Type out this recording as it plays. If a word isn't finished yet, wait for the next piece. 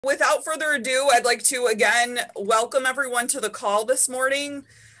Without further ado, I'd like to again welcome everyone to the call this morning.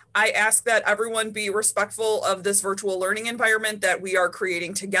 I ask that everyone be respectful of this virtual learning environment that we are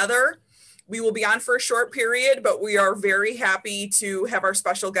creating together. We will be on for a short period, but we are very happy to have our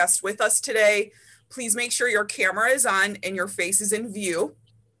special guest with us today. Please make sure your camera is on and your face is in view.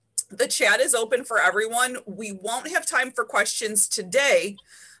 The chat is open for everyone. We won't have time for questions today,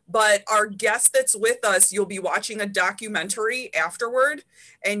 but our guest that's with us, you'll be watching a documentary afterward,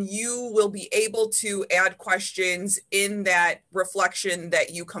 and you will be able to add questions in that reflection that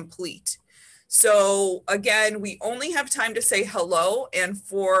you complete. So again, we only have time to say hello and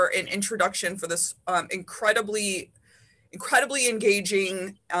for an introduction for this incredibly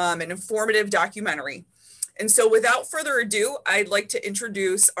engaging and informative documentary. And so without further ado, I'd like to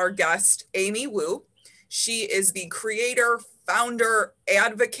introduce our guest, Amy Wu. She is the creator, founder,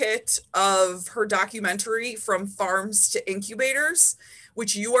 advocate of her documentary, From Farms to Incubators,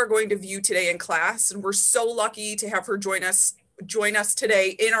 which you are going to view today in class. And we're so lucky to have her join us today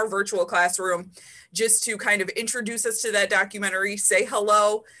in our virtual classroom, just to kind of introduce us to that documentary, say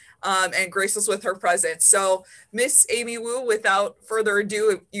hello, and grace us with her presence. So Miss Amy Wu, without further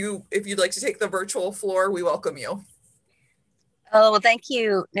ado, if you'd like to take the virtual floor, we welcome you. Oh, well, thank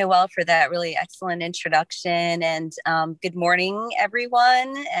you, Noelle, for that really excellent introduction. And good morning,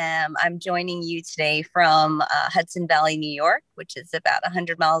 everyone. I'm joining you today from Hudson Valley, New York, which is about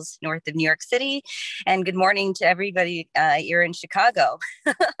 100 miles north of New York City. And good morning to everybody here in Chicago.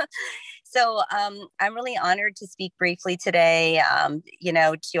 So I'm really honored to speak briefly today,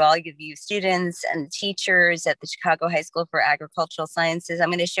 to all of you students and teachers at the Chicago High School for Agricultural Sciences. I'm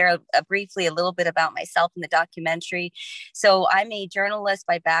going to share briefly a little bit about myself in the documentary. So I'm a journalist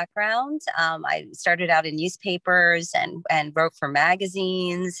by background. I started out in newspapers and wrote for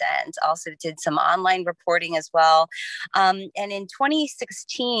magazines and also did some online reporting as well. And in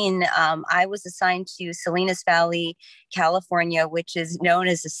 2016, I was assigned to Salinas Valley, California, which is known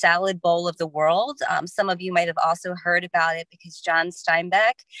as the salad bowl of the world. Some of you might have also heard about it because John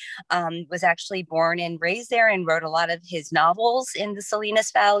Steinbeck was actually born and raised there and wrote a lot of his novels in the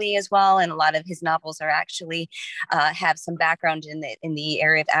Salinas Valley as well. And a lot of his novels are actually have some background in the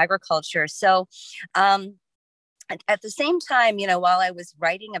area of agriculture. So at the same time, while I was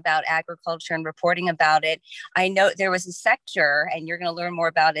writing about agriculture and reporting about it, I know there was a sector, and you're going to learn more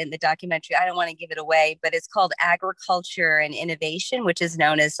about it in the documentary. I don't want to give it away, but it's called agriculture and innovation, which is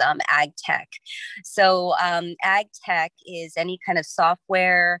known as ag tech. So ag tech is any kind of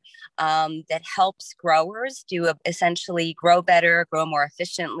software that helps growers essentially grow better, grow more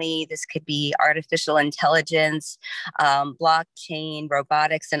efficiently. This could be artificial intelligence, blockchain,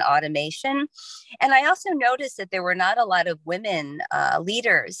 robotics, and automation. And I also noticed that there were not a lot of women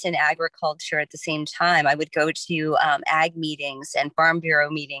leaders in agriculture at the same time. I would go to ag meetings and farm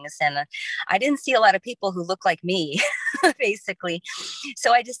bureau meetings, and I didn't see a lot of people who look like me, basically.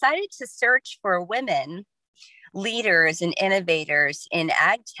 So I decided to search for women leaders and innovators in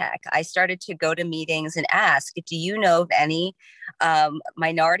ag tech. I started to go to meetings and ask, do you know of any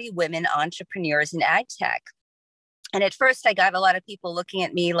minority women entrepreneurs in ag tech? And at first I got a lot of people looking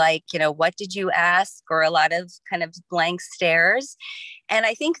at me like, what did you ask? Or a lot of kind of blank stares. And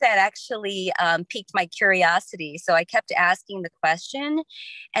I think that actually piqued my curiosity. So I kept asking the question.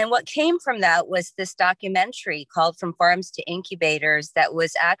 And what came from that was this documentary called From Farms to Incubators that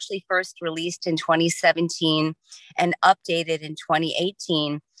was actually first released in 2017 and updated in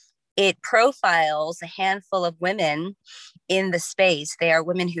 2018. It profiles a handful of women in the space. They are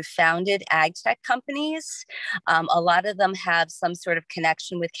women who founded ag tech companies. A lot of them have some sort of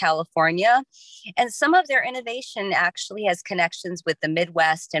connection with California. And some of their innovation actually has connections with the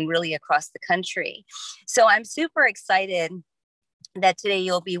Midwest and really across the country. So I'm super excited that today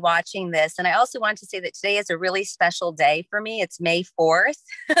you'll be watching this. And I also want to say that today is a really special day for me. It's May 4th.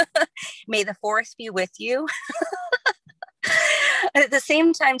 May the 4th be with you. At the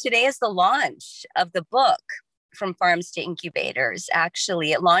same time, today is the launch of the book From Farms to Incubators.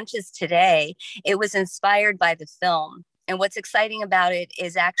 Actually, it launches today. It was inspired by the film. And what's exciting about it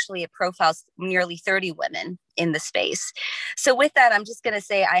is actually it profiles nearly 30 women in the space. So with that, I'm just going to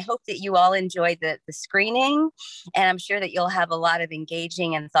say, I hope that you all enjoyed the screening, and I'm sure that you'll have a lot of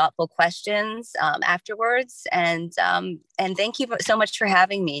engaging and thoughtful questions afterwards. And thank you so much for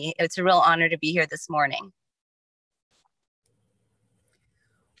having me. It's a real honor to be here this morning.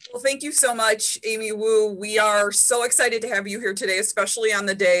 Well, thank you so much, Amy Wu. We are so excited to have you here today, especially on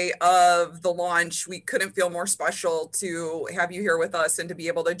the day of the launch. We couldn't feel more special to have you here with us and to be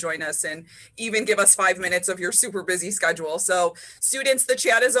able to join us and even give us 5 minutes of your super busy schedule. So students, the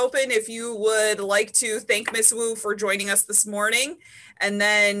chat is open if you would like to thank Ms. Wu for joining us this morning. And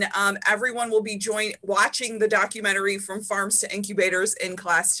then everyone will be watching the documentary From Farms to Incubators in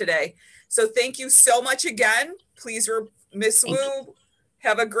class today. So thank you so much again. Please, Ms. Wu,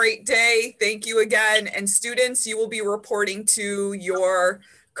 have a great day. Thank you again. And students, you will be reporting to your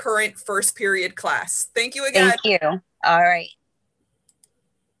current first period class. Thank you again. Thank you. All right.